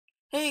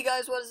Hey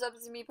guys, what is up?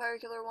 It's me,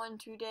 PyroKiller1.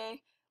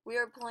 Today we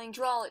are playing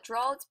Draw It.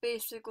 Draw It's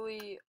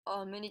basically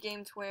mini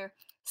games where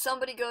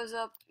somebody goes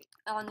up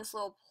on this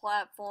little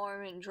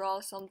platform and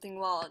draws something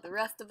while the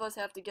rest of us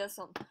have to guess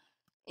something.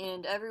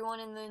 And everyone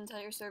in the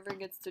entire server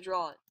gets to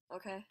draw it,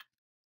 okay?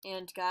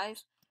 And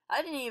guys,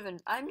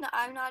 I'm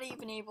not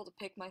even able to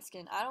pick my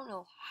skin. I don't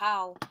know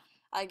how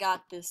I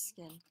got this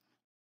skin.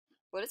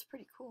 But it's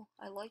pretty cool.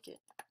 I like it.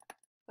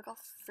 Look how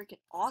freaking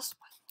awesome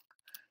I look.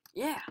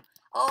 Yeah.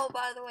 Oh,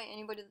 by the way,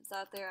 anybody that's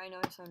out there, I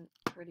know I sound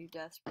pretty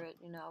desperate,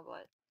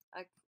 but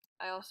I,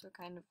 I also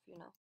kind of,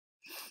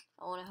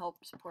 I want to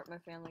help support my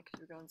family because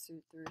we're going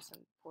through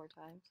some poor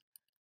times.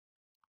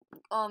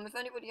 If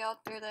anybody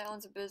out there that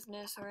owns a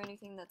business or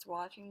anything that's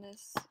watching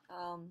this,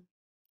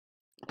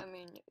 I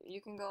mean, you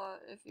can go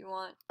if you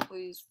want.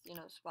 Please,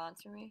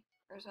 sponsor me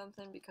or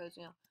something because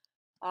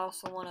I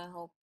also want to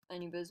help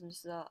any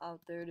businesses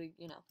out there to,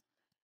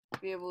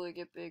 be able to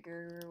get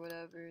bigger or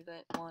whatever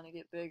that want to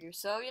get bigger.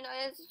 So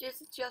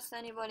it's just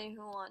anybody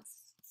who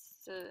wants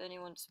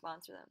anyone to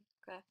sponsor them.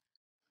 Okay,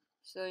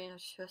 so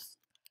just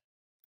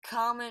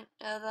comment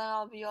and then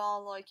I'll be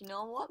all like, you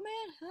know what,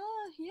 man?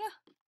 Yeah.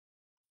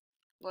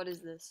 What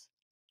is this?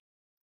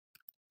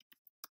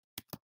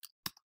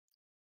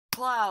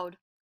 Cloud.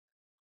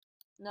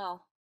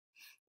 No.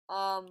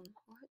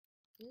 What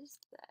is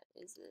that?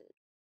 Is it?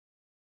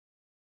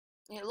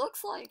 It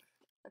looks like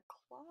a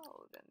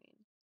cloud. I mean,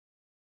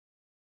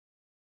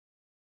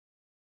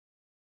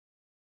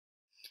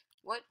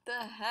 what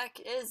the heck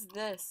is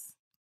this?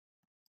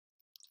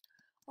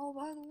 Oh,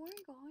 by the way,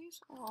 guys,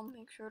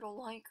 make sure to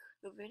like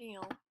the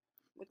video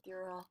with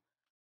your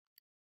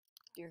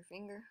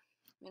finger.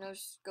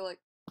 Just go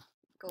like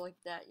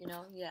that.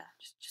 Yeah,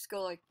 just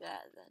go like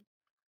that. Then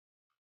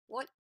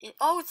what?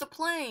 Oh, it's a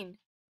plane.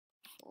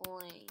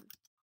 Plane.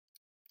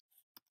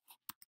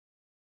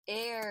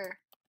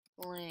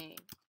 Airplane.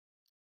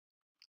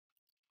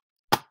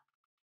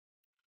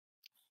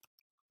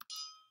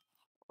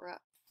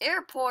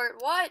 Airport.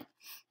 What?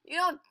 You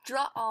don't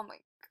draw. Oh my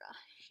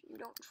gosh, you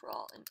don't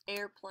draw an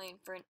airplane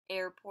for an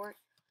airport.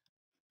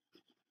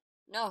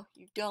 No,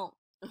 you don't.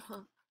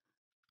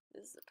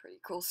 This is a pretty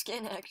cool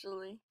skin,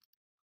 actually.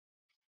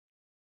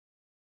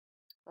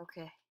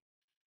 Okay.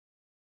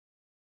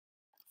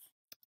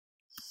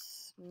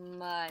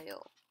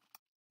 Smile.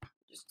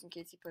 Just in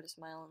case you put a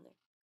smile in there.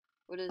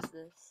 What is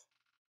this?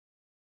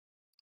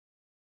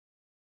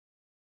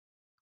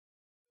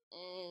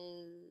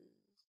 Is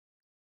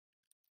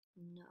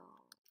no.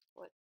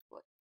 What?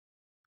 What?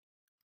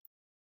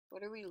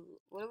 What are we?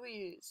 What are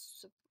we?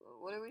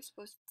 What are we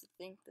supposed to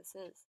think this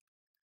is?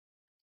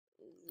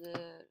 Is it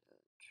a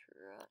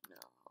truck? No,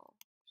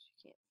 you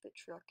can't fit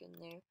truck in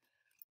there.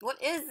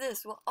 What is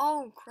this? Well,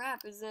 oh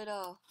crap! Is it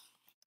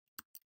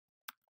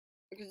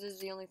because this is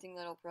the only thing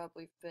that'll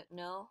probably fit.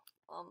 No.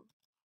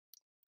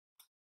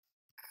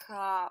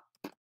 Cop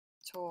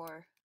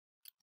tour.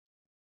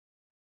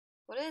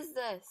 What is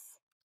this?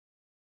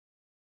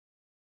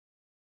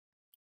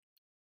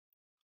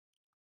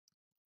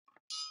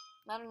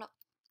 I don't know.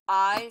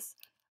 Eyes.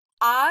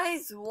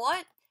 Eyes?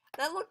 What?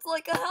 That looked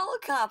like a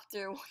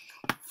helicopter. What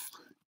the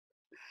fuck?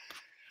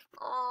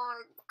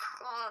 Oh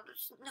god,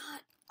 it's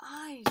not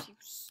eyes, you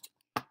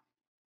That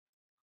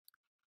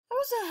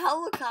was a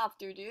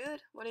helicopter,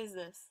 dude. What is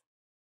this?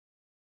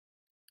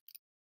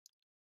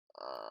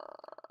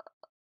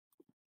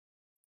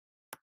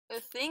 The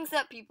things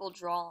that people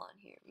draw on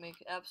here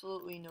make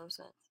absolutely no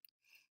sense.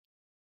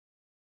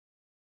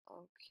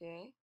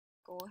 Okay.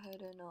 Go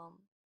ahead and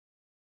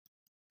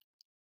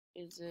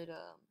is it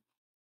a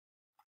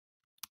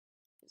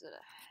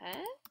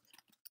head?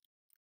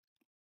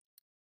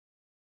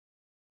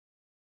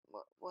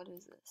 What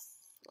is this?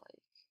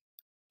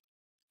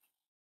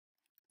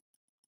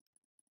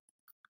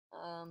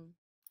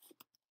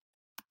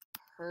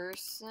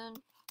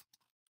 Person?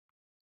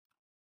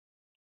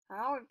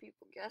 How are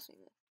people guessing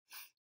this?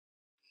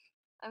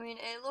 I mean,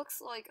 it looks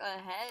like a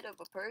head of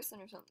a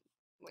person or something.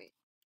 Wait.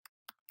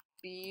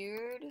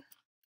 Beard?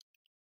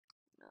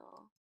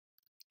 No.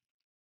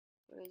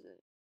 What is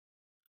it?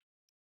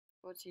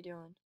 What's he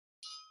doing?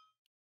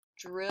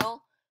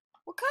 Drill?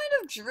 What kind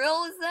of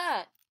drill is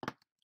that?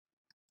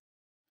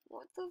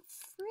 What the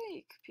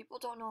freak? People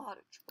don't know how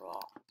to draw.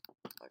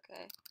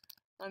 Okay.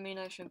 I mean,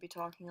 I shouldn't be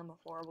talking. I'm a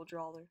horrible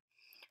drawer.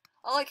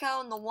 I like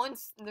how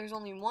there's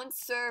only one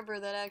server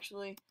that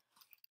actually.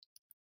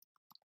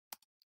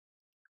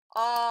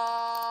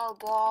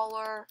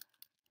 Baller.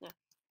 Yeah.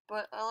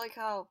 But I like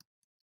how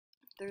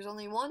there's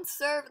only one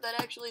server that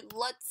actually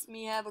lets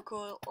me have a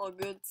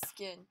good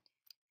skin.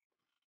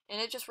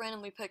 And it just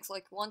randomly picks,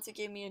 like, once it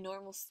gave me a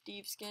normal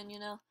Steve skin,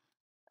 and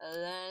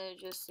then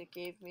it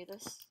gave me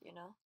this,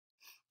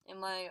 In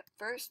my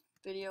first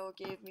video, it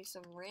gave me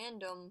some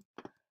random,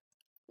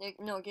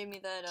 no, it gave me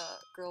that,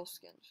 girl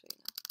skin, so,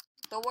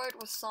 The word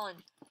was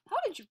sun.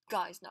 How did you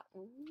guys not,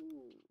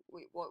 ooh,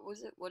 wait, what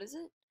was it? What is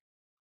it?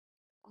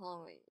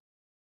 Oh, wait.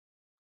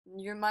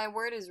 My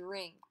word is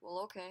ring.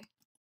 Well, okay.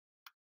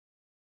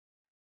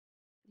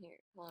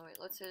 Here, hold on, wait,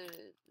 let's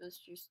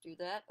just do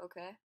that,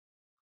 okay.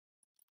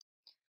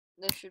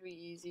 This should be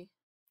easy.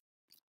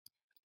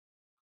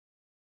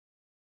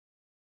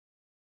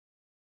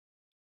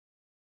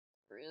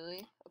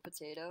 Really? A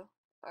potato?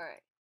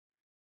 Alright.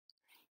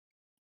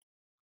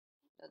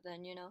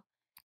 Then, you know,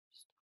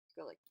 just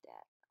go like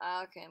that.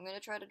 Okay, I'm gonna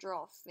try to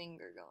draw a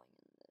finger going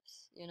in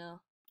this, you know?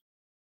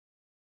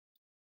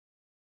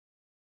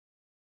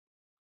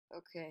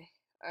 Okay.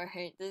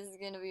 Alright, this is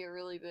gonna be a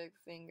really big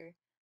finger.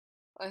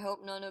 I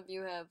hope none of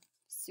you have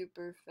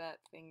super fat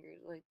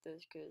fingers like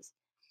this, because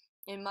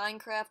in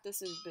Minecraft,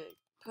 this is big.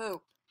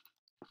 Poop.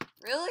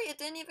 Really? It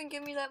didn't even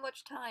give me that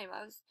much time.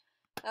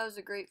 That was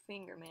a great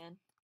finger, man.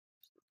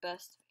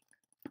 Best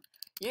finger.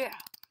 Yeah!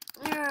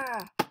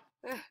 Yeah!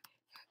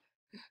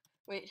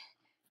 Wait.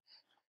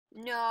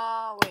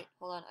 No! Wait,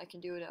 hold on. I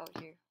can do it out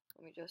here.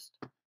 Let me just...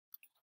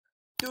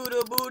 Do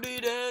the booty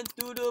dance!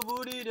 Do the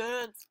booty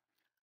dance!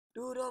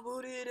 Do the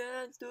booty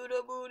dance! Do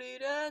the booty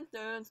dance!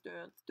 Dance,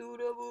 dance! Do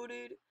the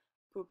booty...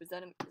 Poop, is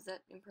that in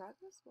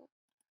progress? What?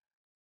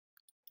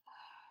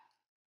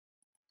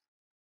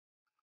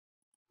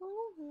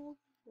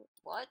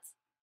 What?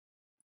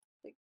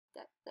 Like,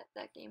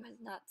 that game has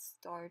not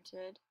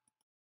started.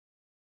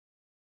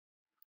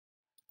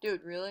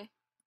 Dude, really?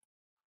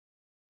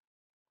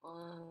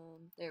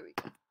 There we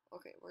go.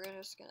 Okay, we're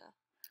just gonna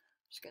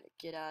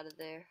get out of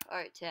there.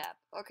 Alright, tab.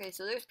 Okay,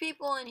 so there's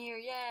people in here,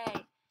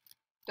 yay!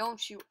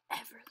 Don't you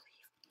ever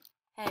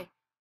leave. Hey,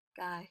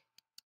 guy,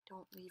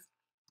 don't leave.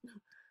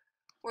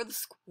 We're the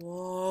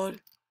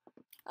squad.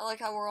 I like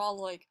how we're all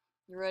like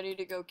ready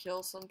to go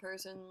kill some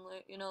person,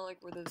 like, you know,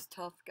 like we're those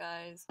tough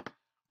guys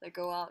that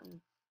go out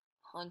and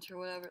hunt or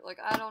whatever. Like,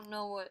 I don't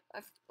know what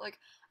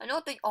I know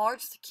what they are,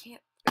 just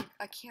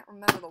I can't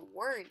remember the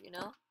word, you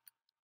know?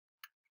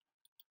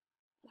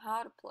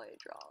 How to play a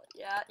draw.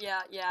 Yeah.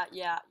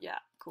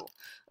 Cool.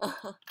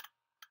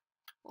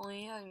 Well,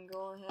 yeah, and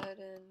go ahead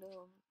and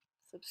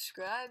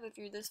subscribe if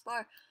you're this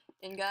far.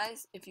 And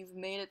guys, if you've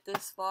made it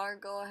this far,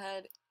 go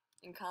ahead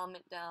and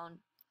comment down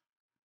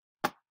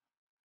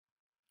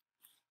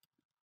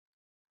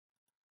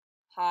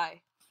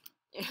hi.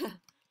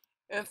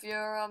 If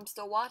you're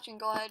still watching,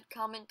 go ahead,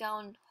 comment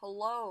down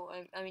hello.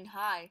 I mean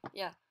hi.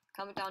 Yeah,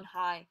 comment down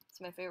hi. It's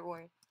my favorite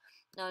word.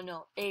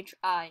 No,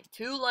 H-I.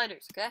 2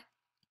 letters, okay?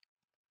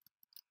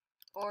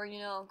 Or, you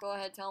know, go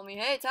ahead, tell me,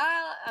 hey,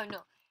 Tyler. Oh,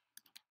 no.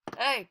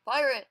 Hey,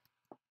 pirate.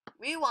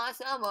 We want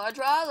some more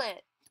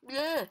Drawlit.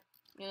 Yeah.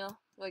 You know,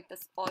 like,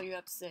 that's all you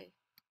have to say.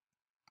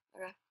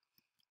 Okay?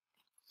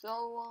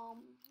 So,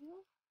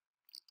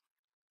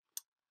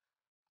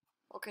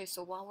 okay,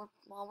 so while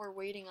we're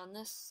waiting on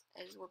this,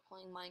 as we're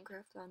playing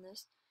Minecraft on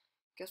this,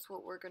 guess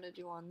what we're gonna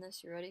do on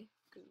this? You ready?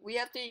 'Cause we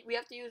have to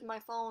use my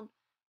phone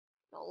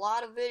in a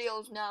lot of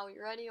videos now.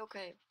 You ready?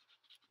 Okay.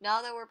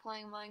 Now that we're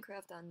playing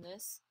Minecraft on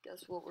this,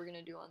 guess what we're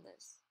gonna do on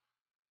this?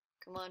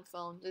 Come on,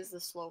 phone. This is the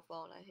slow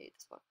phone. I hate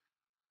this phone.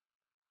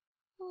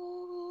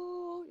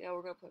 Oh, yeah,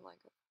 we're gonna play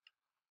Minecraft.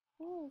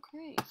 Oh,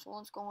 okay, so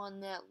let's go on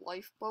that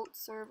lifeboat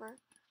server.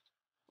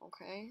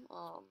 Okay,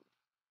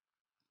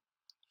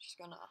 just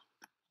gonna.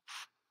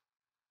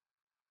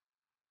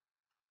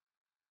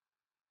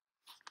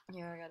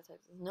 Yeah, I gotta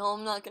type this. No,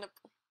 I'm not gonna.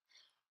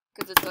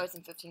 Because it starts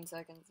in 15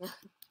 seconds.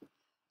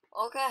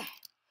 Okay.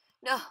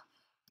 No.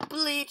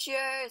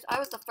 Bleachers! I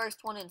was the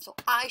first one in, so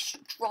I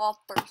should draw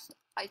first.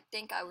 I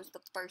think I was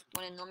the first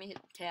one in. Let me hit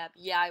tab.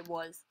 Yeah, I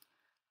was.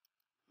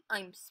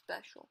 I'm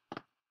special.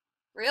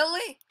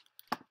 Really?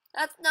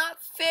 That's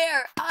not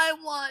fair. I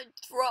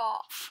want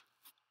draw.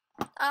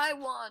 I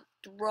want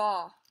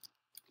draw.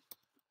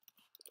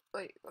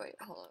 Wait,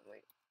 hold on,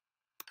 wait.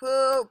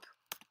 Poop!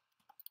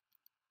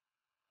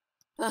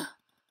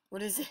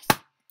 What is it?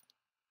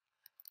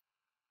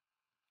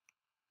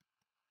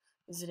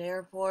 Is it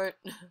airport?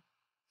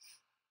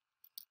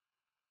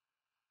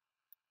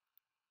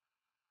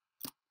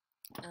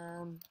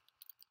 um,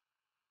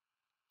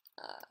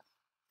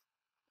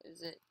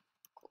 is it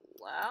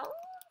cloud?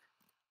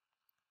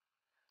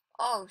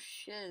 Oh,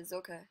 shiz,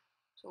 okay.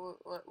 So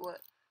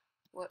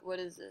what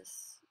is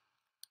this?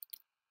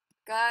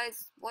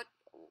 Guys, what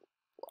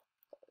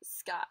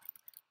sky?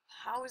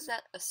 How is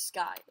that a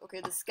sky?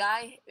 Okay, the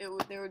sky,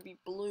 there would be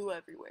blue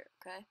everywhere,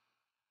 okay?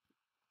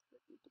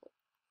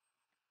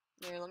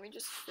 Here, let me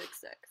just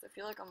fix that, because I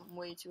feel like I'm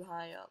way too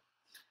high up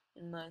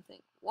in my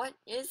thing. What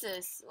is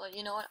this? Like,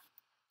 you know what?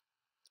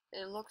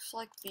 It looks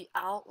like the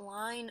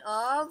outline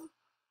of...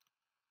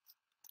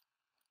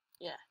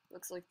 Yeah,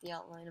 looks like the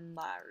outline of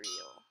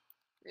Mario.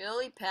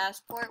 Really?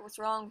 Passport? What's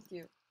wrong with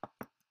you?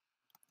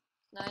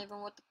 Not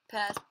even what the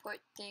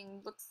passport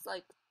thing looks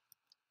like.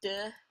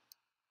 Duh.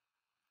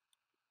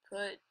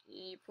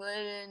 You put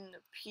in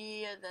the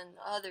P and then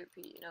the other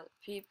P. You know,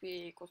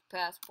 PP equals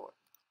passport.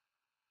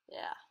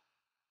 Yeah.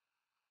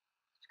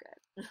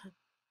 Subscribe.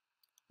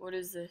 What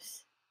is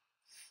this?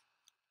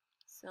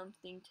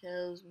 Something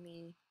tells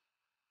me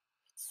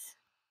it's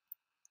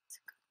a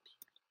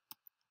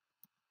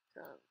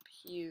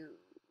computer.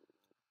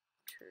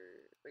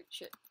 Wait,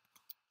 shit.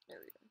 There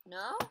we go.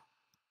 No?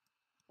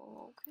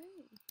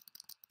 Okay.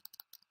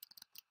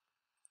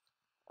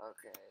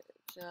 Okay.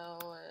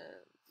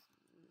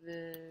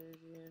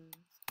 Television.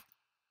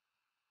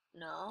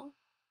 No.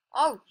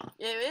 Oh,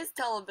 it is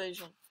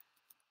television.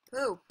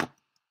 Who?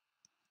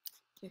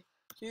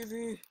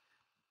 TV.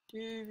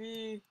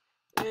 TV.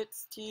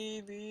 It's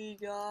TV,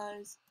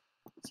 guys.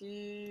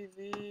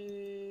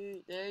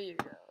 TV. There you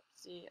go.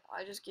 See,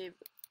 I just gave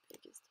the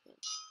biggest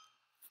hint.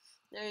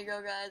 There you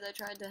go, guys. I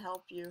tried to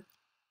help you.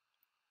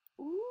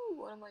 Ooh,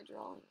 what am I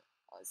drawing?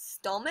 A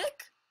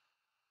stomach?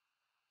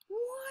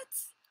 What?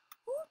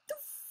 What the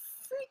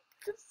freak?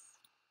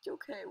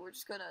 Okay, we're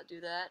just gonna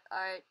do that.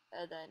 Alright,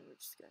 and then we're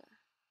just gonna...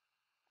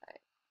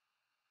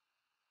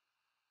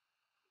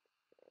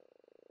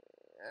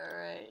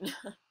 Alright.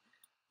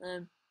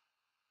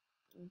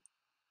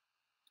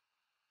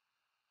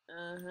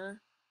 Uh-huh.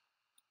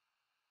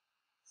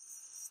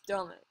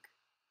 Stomach.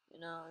 You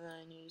know, and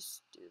then you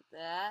just do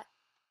that.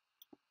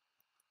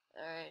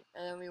 Alright,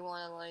 and then we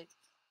wanna, like...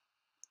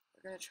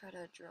 We're gonna try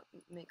to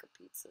make a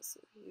pizza, so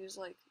use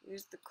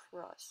the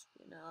crust,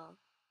 you know?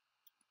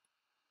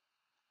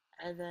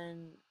 And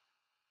then...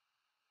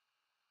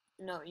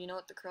 No, you know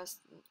what, the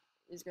crust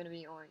is gonna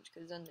be orange,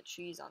 because then the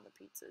cheese on the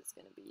pizza is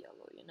gonna be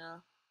yellow, you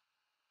know?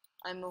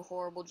 I'm a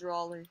horrible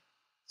drawer,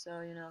 so,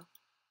 you know,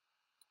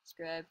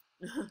 subscribe.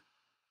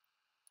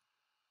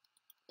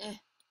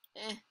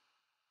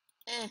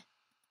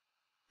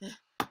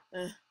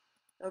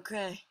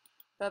 Okay,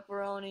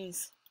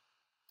 pepperonis.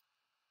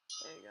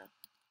 There you go.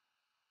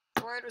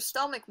 The word was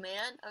stomach,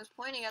 man. I was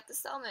pointing at the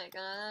stomach,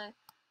 and I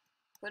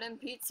put in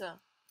pizza.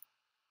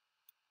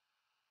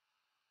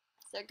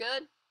 Is that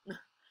good?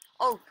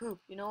 Oh, poop.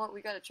 You know what?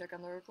 We gotta check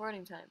on the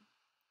recording time.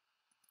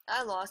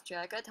 I lost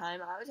track of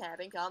time. I was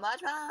having so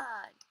much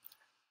fun.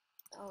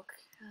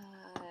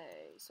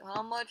 Okay, so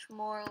how much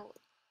more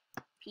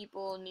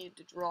people need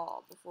to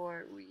draw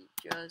before we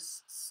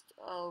just...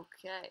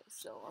 Okay,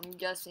 so I'm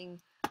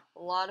guessing a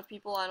lot of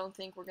people. I don't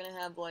think we're gonna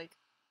have, like...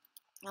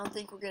 I don't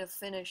think we're gonna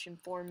finish in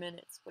 4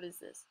 minutes. What is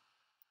this?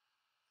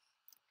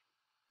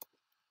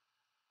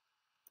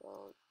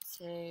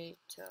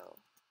 Potato.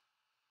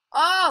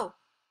 Oh!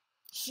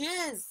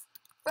 Shiz!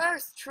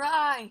 First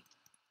try!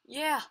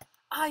 Yeah,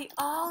 I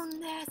own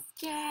this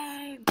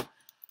game!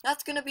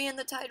 That's gonna be in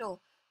the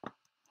title.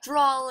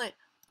 Draw it!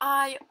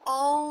 I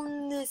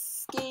own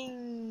this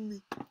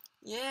game!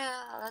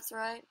 Yeah, that's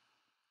right.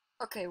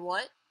 Okay,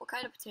 what? What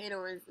kind of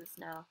potato is this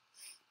now?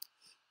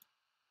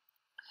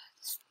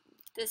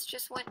 This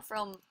just went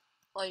from,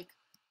 like,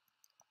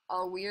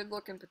 a weird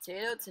looking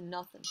potato to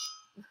nothing.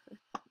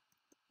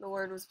 The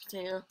word was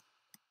potato.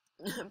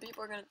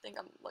 People are gonna think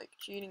I'm, like,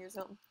 cheating or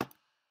something.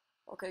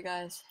 Okay,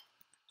 guys.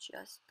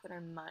 Just put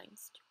our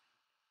minds to it.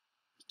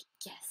 We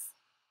can guess.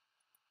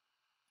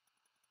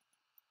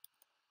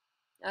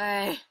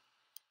 Alright.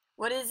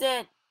 What is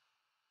it?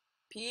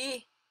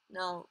 P?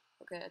 No.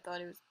 Okay, I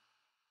thought it was...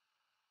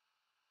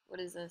 What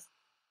is this?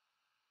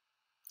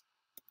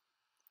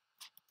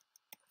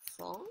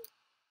 Phone?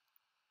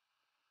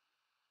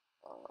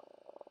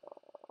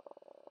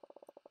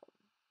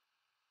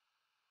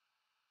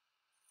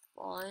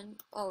 Fun?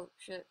 Oh,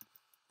 shit.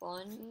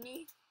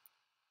 Funny?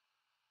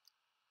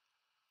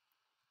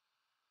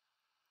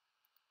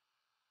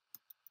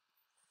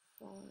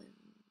 Fun.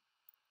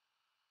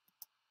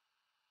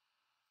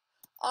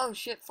 Oh,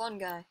 shit, fun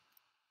guy.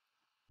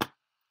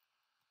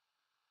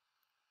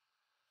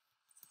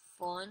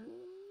 Fun?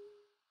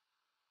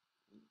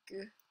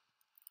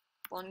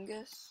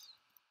 Fungus?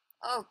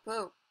 Oh,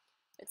 poop.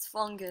 It's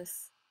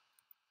fungus.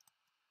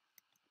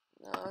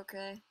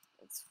 Okay.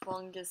 It's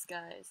fungus,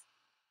 guys.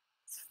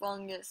 It's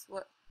fungus.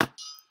 What?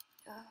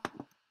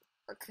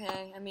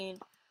 Okay, I mean,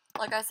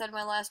 like I said in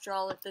my last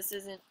draw, if this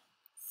isn't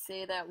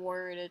say that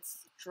word,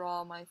 it's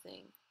draw my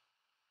thing.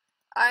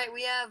 Alright,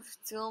 we have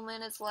 2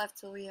 minutes left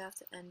till we have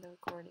to end the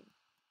recording.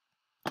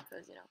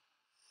 Because, you know,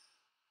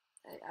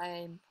 I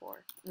am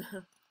poor.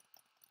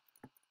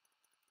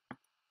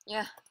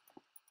 Yeah.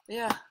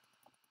 Yeah.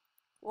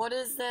 What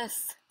is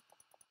this?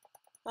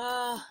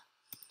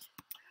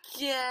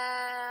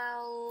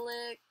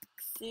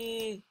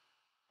 Galaxy.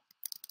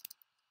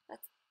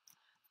 That's...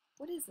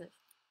 What is this?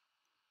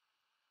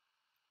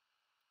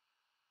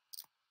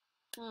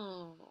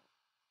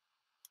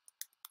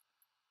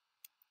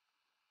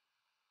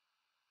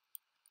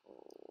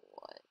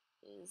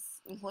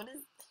 What is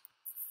this?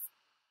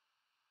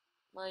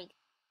 Like...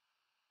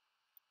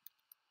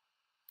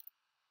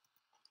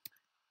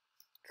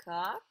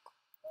 Cock?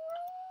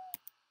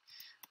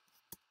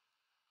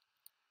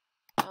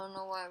 I don't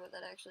know why, but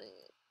that actually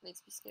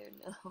makes me scared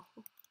now.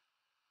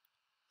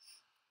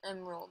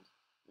 Emerald.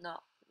 No.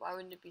 Why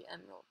wouldn't it be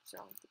emerald? What's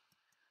wrong with you?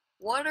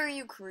 What are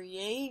you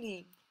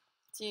creating?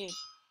 Gee.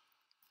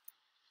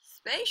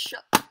 Space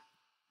shuttle. Oh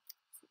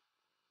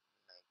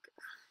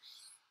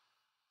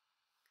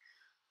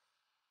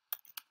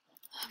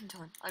I'm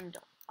done. I'm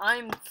done.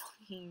 I'm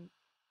fucking...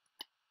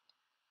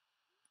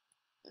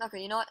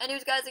 Okay, you know what?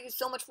 Anyways, guys, thank you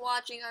so much for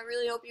watching. I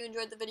really hope you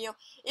enjoyed the video.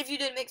 If you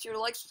did, make sure to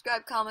like,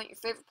 subscribe, comment your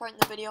favorite part in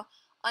the video.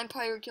 I'm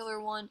Pirate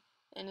Killer 1,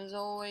 and as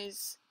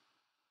always,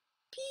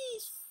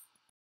 peace.